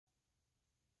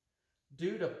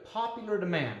due to popular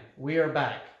demand, we are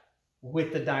back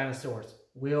with the dinosaurs,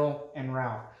 Will and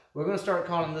Ralph. We're going to start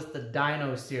calling this the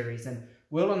Dino series, and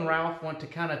Will and Ralph want to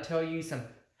kind of tell you some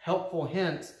helpful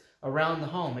hints around the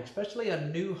home, especially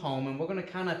a new home, and we're going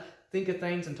to kind of think of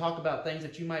things and talk about things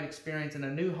that you might experience in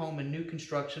a new home and new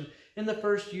construction in the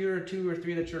first year or 2 or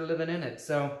 3 that you're living in it.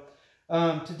 So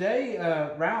today,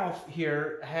 Ralph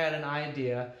here had an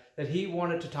idea that he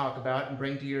wanted to talk about and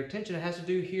bring to your attention. It has to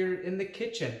do here in the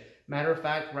kitchen. Matter of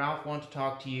fact, Ralph wanted to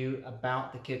talk to you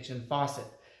about the kitchen faucet.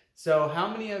 So how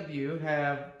many of you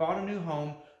have bought a new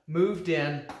home, moved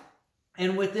in,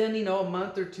 and within, a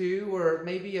month or 2 or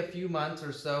maybe a few months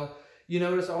or so, you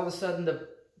notice all of a sudden the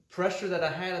pressure that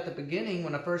I had at the beginning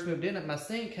when I first moved in at my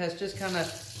sink has just kind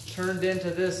of turned into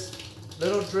this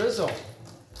little drizzle.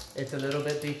 It's a little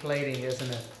bit deflating, isn't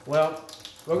it? Well,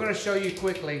 we're going to show you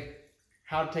quickly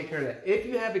how to take care of that. If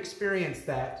you have experienced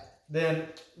that, then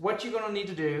what you're going to need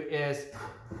to do is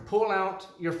pull out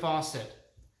your faucet.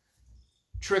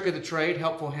 Trick of the trade,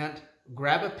 helpful hint,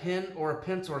 grab a pen or a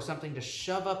pencil or something to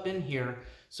shove up in here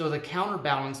so the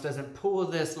counterbalance doesn't pull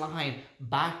this line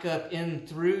back up in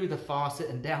through the faucet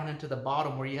and down into the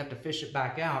bottom where you have to fish it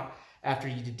back out after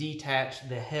you detach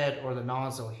the head or the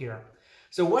nozzle here.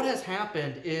 So what has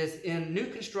happened is in new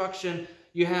construction,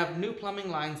 you have new plumbing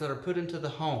lines that are put into the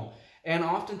home. And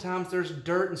oftentimes there's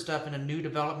dirt and stuff in a new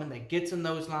development that gets in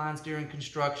those lines during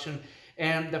construction.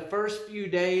 And the first few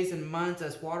days and months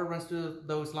as water runs through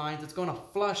those lines, it's going to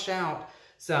flush out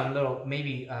some little,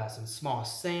 maybe some small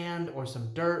sand or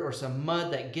some dirt or some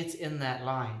mud that gets in that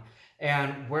line.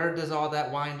 And where does all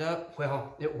that wind up?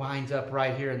 Well, it winds up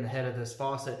right here in the head of this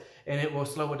faucet, and it will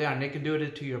slow it down. And it can do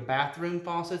it to your bathroom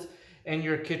faucets and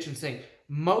your kitchen sink.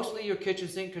 Mostly your kitchen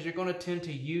sink, because you're going to tend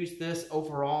to use this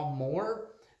overall more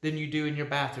than you do in your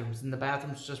bathrooms. In the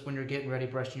bathrooms, just when you're getting ready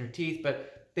brushing your teeth,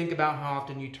 but think about how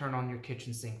often you turn on your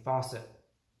kitchen sink faucet.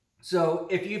 So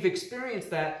if you've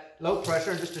experienced that low pressure,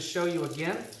 and just to show you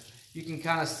again, you can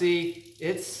kind of see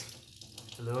it's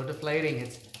a little deflating.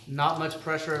 It's not much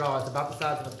pressure at all. It's about the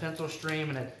size of a pencil stream,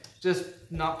 and it's just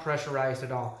not pressurized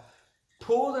at all.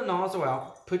 Pull the nozzle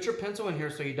out, put your pencil in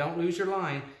here so you don't lose your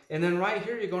line, and then right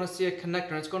here you're going to see a connector,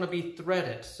 and it's going to be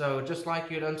threaded. So just like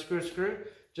you'd unscrew a screw,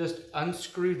 just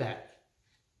unscrew that.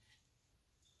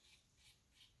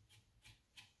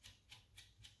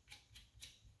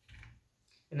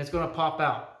 And it's going to pop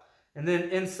out. And then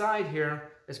inside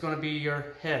here is going to be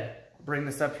your head. Bring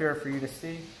this up here for you to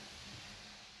see.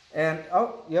 And,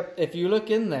 oh, yep, if you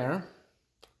look in there,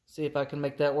 see if I can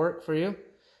make that work for you.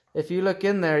 If you look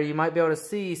in there, you might be able to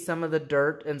see some of the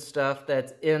dirt and stuff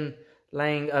that's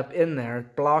laying up in there.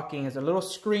 Blocking is a little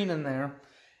screen in there,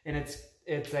 and it's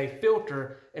a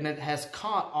filter, and it has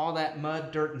caught all that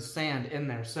mud, dirt, and sand in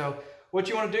there. So what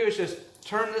you want to do is just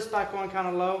turn this back on kind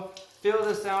of low, fill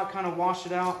this out, kind of wash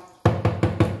it out,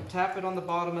 tap it on the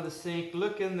bottom of the sink,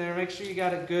 look in there, make sure you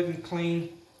got it good and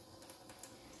clean.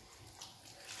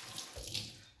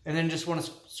 And then just want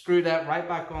to screw that right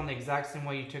back on the exact same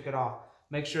way you took it off.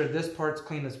 Make sure this part's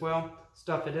clean as well.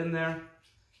 Stuff it in there,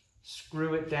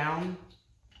 screw it down,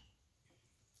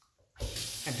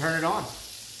 and turn it on.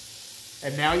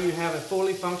 And now you have a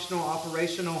fully functional,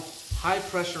 operational, high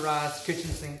pressurized kitchen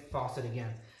sink faucet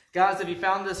again. Guys, if you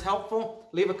found this helpful,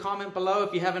 leave a comment below.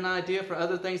 If you have an idea for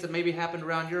other things that maybe happened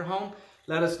around your home,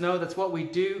 let us know. That's what we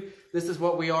do. This is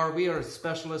what we are. We are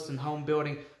specialists in home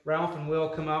building. Ralph and Will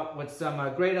come up with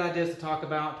some great ideas to talk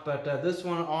about, but this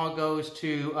one all goes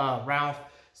to Ralph.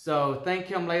 So thank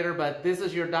him later, but this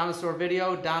is your dinosaur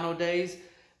video, Dino Days,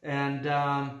 and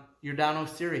your Dino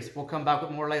series. We'll come back with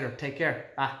more later. Take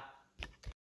care. Bye.